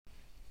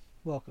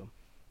Welcome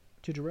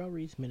to Darrell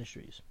Reed's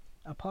Ministries,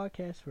 a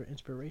podcast for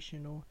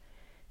inspirational,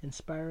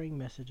 inspiring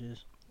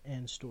messages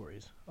and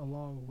stories,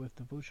 along with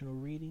devotional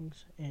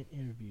readings and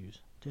interviews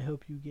to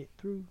help you get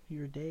through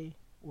your day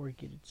or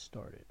get it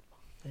started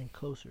and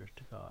closer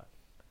to God.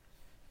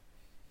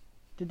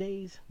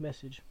 Today's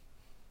message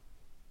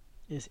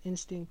is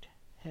Instinct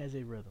Has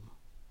a Rhythm.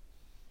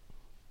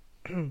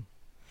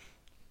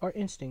 Our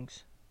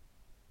instincts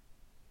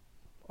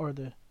are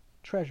the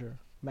treasure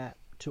map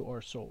to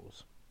our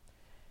souls.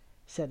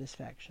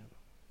 Satisfaction.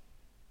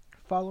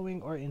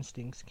 Following our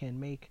instincts can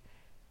make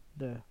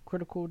the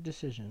critical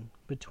decision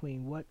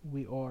between what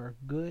we are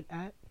good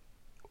at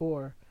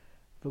or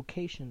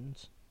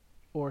vocations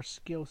or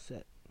skill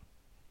set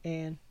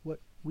and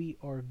what we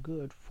are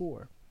good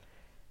for,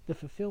 the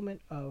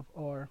fulfillment of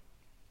our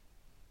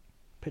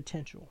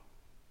potential.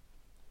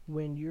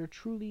 When you're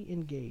truly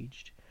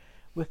engaged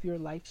with your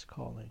life's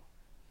calling,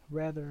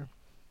 rather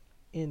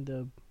in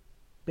the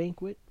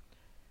banquet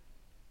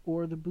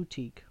or the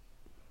boutique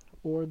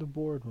or the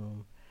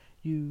boardroom,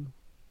 you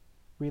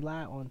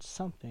rely on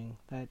something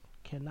that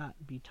cannot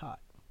be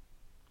taught.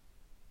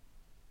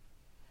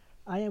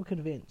 I am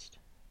convinced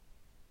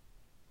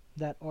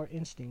that our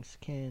instincts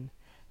can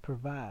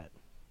provide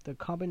the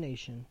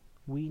combination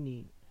we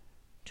need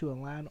to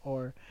align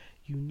our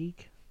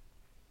unique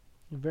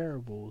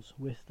variables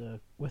with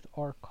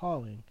our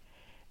calling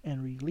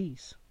and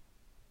release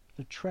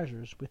the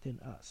treasures within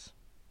us.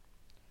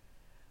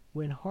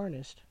 When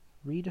harnessed,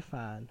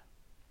 redefined,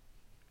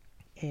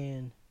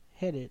 and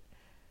heeded,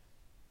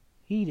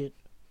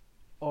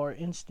 our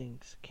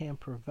instincts can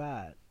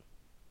provide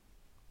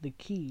the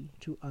key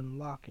to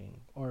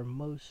unlocking our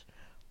most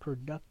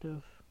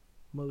productive,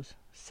 most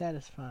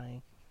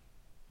satisfying,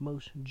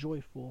 most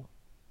joyful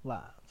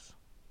lives.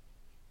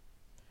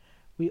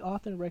 We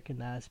often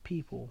recognize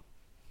people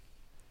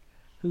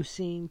who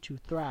seem to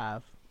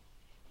thrive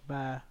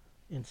by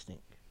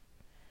instinct.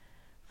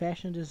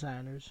 Fashion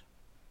designers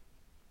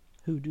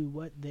who do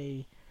what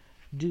they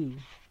do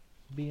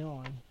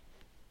beyond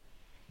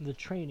the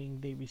training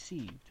they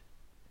received,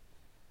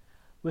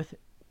 with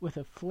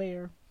a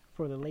flair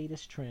for the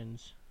latest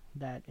trends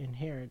that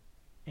inherit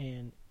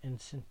an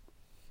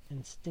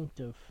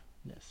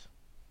instinctiveness.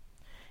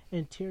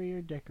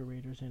 Interior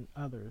decorators and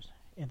others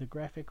in the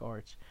graphic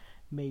arts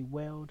may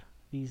wield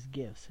these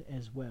gifts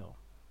as well,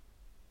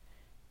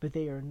 but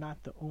they are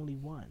not the only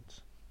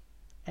ones.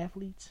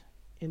 Athletes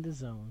in the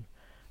zone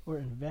or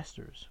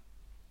investors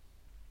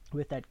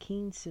with that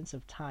keen sense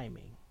of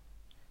timing,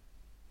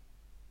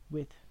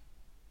 with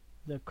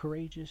the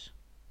courage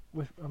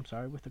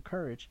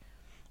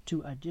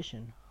to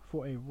audition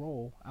for a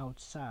role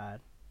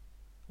outside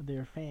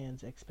their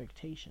fans'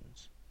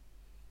 expectations.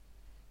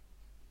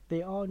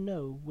 They all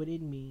know what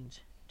it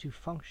means to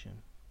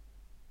function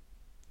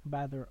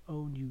by their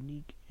own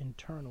unique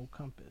internal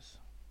compass.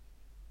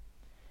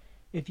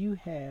 If you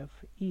have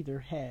either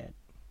had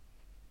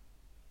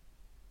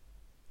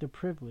the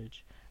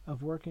privilege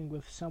of working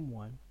with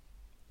someone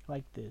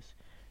like this,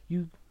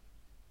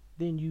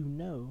 then you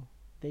know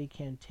they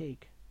can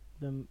take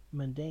the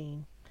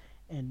mundane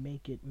and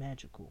make it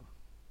magical.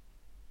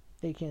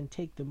 They can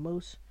take the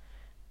most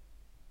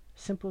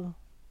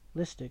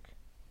simplistic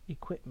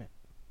equipment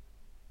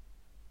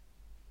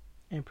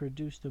and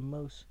produce the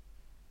most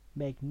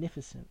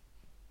magnificent,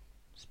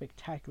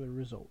 spectacular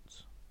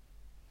results.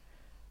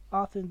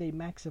 Often they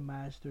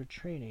maximize their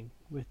training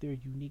with their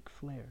unique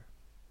flair.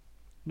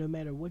 No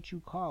matter what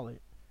you call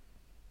it,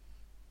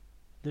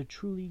 the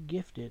truly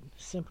gifted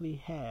simply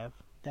have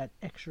that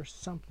extra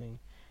something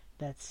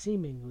that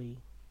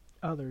seemingly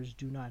others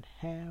do not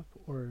have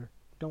or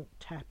don't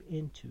tap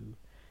into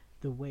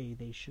the way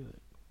they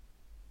should.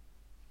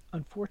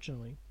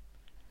 Unfortunately,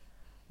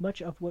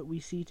 much of what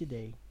we see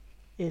today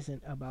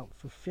isn't about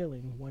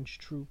fulfilling one's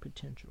true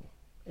potential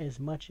as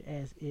much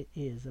as it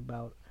is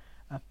about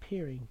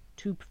appearing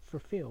to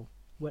fulfill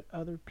what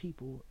other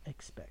people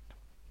expect.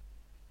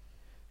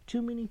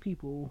 Too many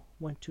people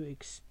want to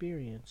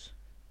experience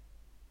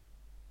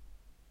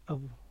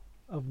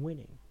of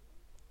winning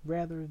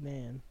rather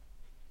than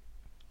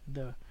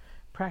the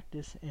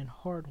practice and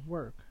hard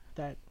work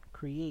that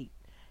create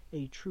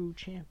a true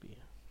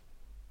champion.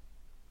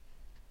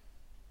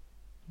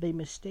 They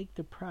mistake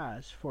the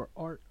prize for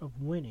art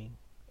of winning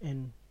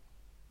and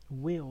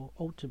will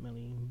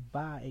ultimately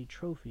buy a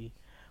trophy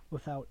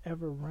without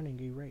ever running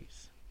a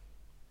race.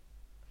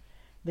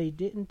 They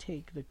didn't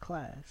take the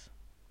class,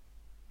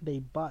 they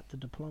bought the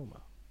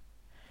diploma.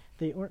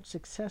 They aren't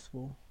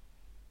successful,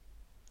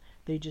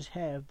 they just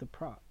have the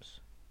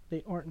props.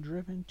 They aren't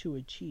driven to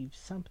achieve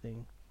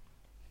something,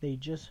 they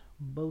just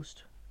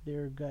bust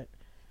their gut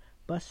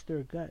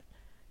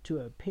to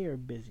appear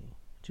busy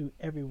to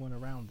everyone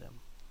around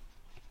them.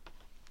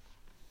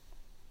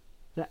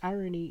 The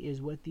irony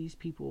is what these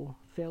people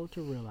fail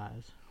to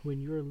realize: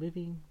 when you're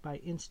living by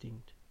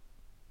instinct,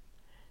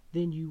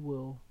 then you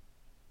will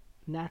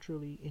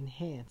naturally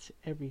enhance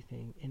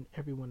everything and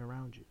everyone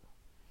around you.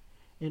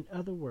 In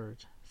other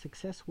words,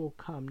 success will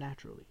come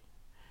naturally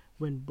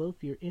when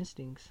both your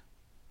instincts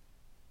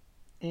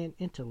and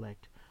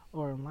intellect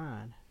are in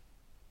line,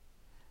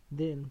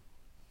 then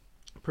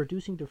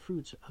producing the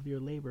fruits of your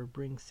labor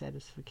brings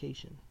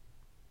satisfaction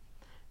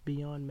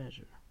beyond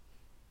measure.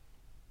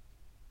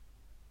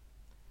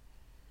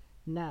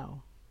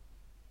 Now,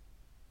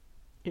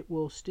 it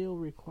will still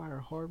require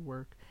hard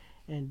work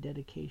and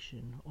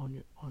dedication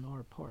on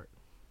our part,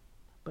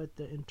 but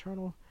the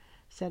internal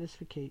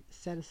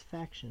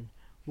satisfaction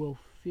will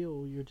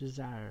fill your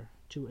desire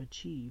to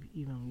achieve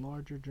even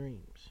larger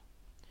dreams.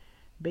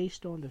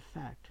 Based on the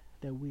fact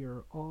that we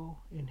are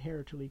all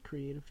inherently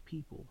creative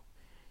people,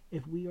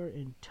 if we are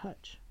in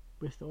touch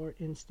with our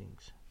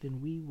instincts,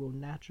 then we will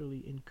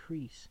naturally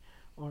increase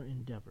our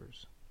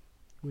endeavors.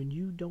 When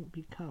you don't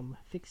become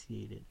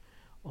fixated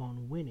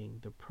on winning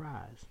the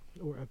prize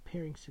or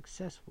appearing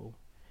successful,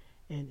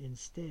 and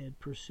instead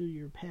pursue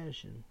your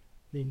passion,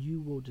 then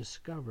you will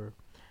discover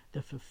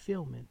the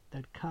fulfillment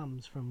that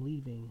comes from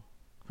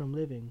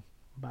living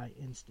by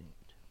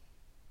instinct.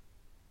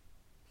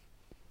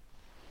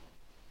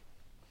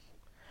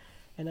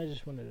 And I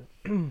just wanted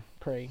to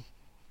pray,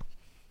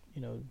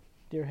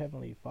 dear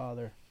Heavenly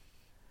Father,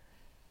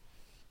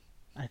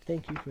 I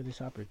thank you for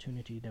this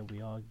opportunity that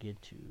we all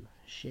get to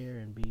share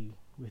and be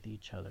with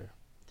each other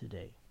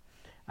today.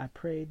 I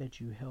pray that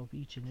you help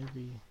each and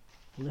every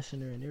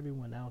listener and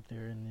everyone out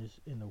there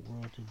in the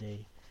world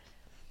today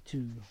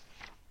to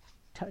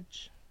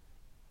touch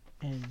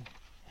and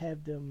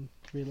have them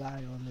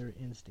rely on their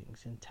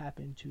instincts and tap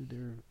into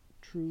their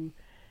true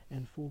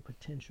and full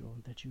potential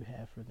that you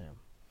have for them.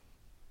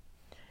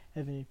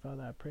 Heavenly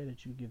Father, I pray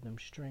that you give them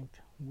strength,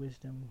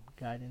 wisdom,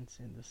 guidance,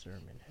 and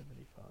discernment,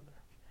 Heavenly Father.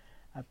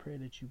 I pray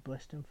that you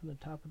bless them from the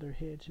top of their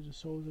head to the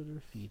soles of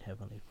their feet,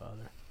 Heavenly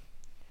Father.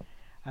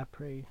 I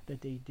pray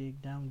that they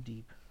dig down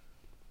deep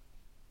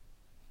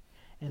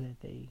and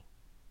that they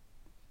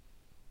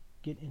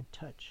get in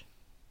touch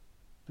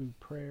through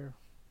prayer,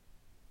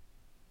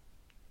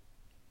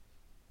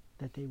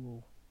 that they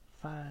will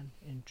find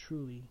and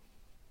truly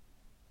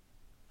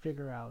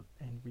figure out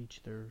and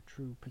reach their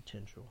true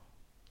potential.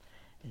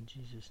 In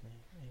Jesus'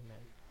 name,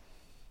 amen.